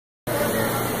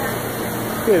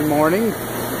Good morning.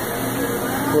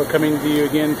 We're coming to you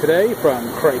again today from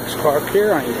Craig's Car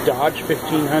Care on a Dodge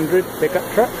 1500 pickup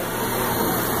truck.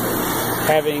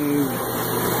 Having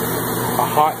a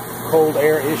hot, cold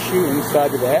air issue inside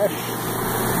the dash.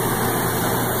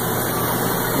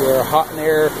 Your hot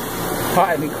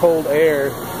and cold air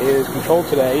is controlled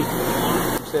today.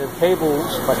 Instead of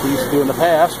cables like we used to do in the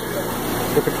past,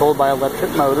 they're controlled by electric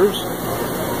motors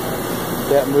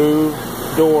that move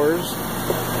doors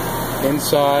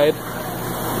inside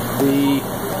the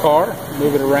car,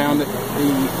 move it around the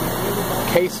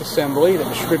case assembly that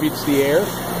distributes the air.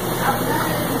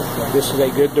 This is a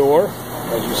good door.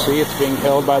 As you see, it's being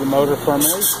held by the motor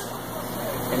firmly,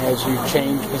 and as you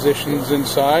change positions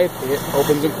inside, it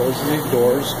opens and closes these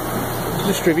doors to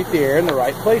distribute the air in the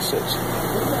right places.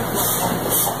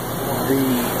 The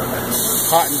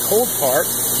hot and cold part,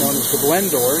 known as the blend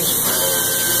doors,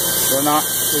 they're not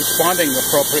responding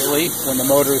appropriately when the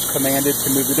motor is commanded to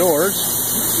move the doors.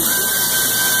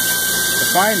 To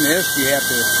find this, you have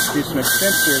to do some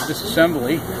extensive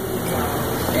disassembly,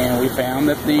 and we found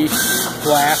that the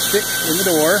plastic in the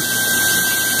door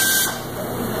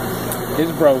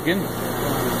is broken. I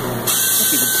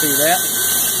think you can see that.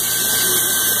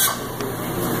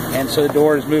 And so the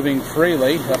door is moving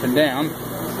freely up and down,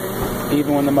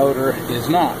 even when the motor is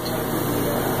not.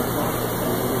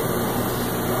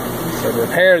 So to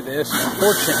repair this,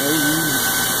 unfortunately,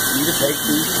 you need to take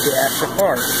the dash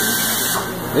apart.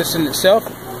 This in itself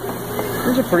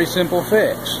is a pretty simple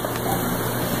fix.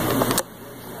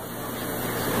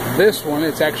 This one,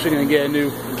 it's actually going to get a new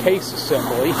case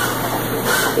assembly,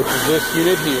 which is this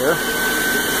unit here.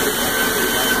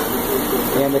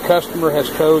 And the customer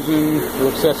has chosen in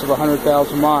excess of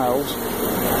 100,000 miles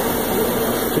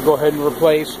to go ahead and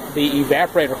replace the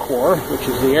evaporator core, which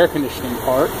is the air conditioning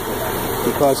part.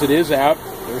 Because it is out,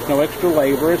 there's no extra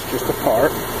labor, it's just a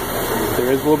part.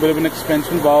 There is a little bit of an expense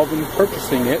involved in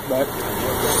purchasing it, but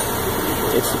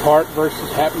it's the part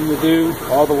versus having to do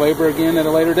all the labor again at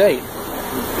a later date.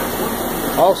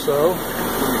 Also,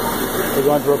 we're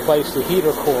going to replace the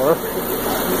heater core,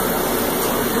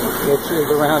 which is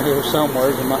around here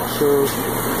somewhere. I'm not sure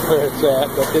where it's at,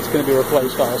 but it's going to be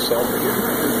replaced also.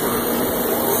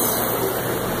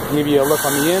 Give you a look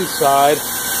on the inside.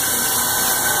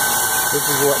 This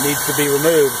is what needs to be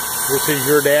removed. This is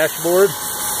your dashboard.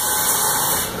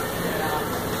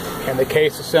 And the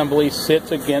case assembly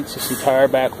sits against this entire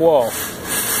back wall.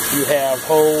 You have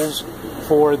holes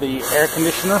for the air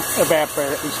conditioner evaporator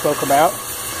that we spoke about,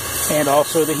 and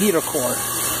also the heater core,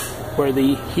 where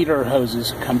the heater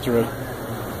hoses come through.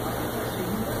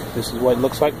 This is what it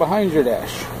looks like behind your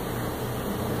dash.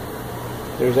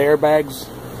 There's airbags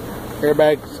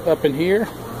up in here.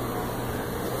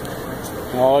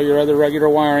 All your other regular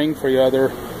wiring for your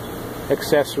other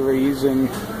accessories and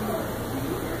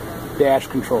dash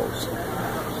controls.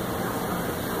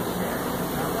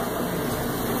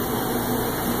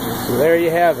 So there you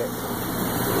have it.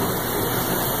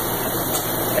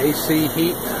 AC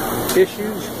heat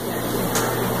issues.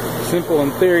 Simple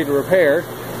in theory to repair,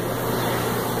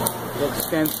 but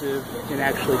expensive in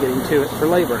actually getting to it for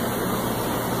labor.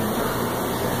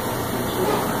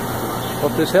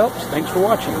 Hope this helps. Thanks for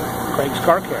watching. Craig's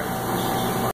Car Care.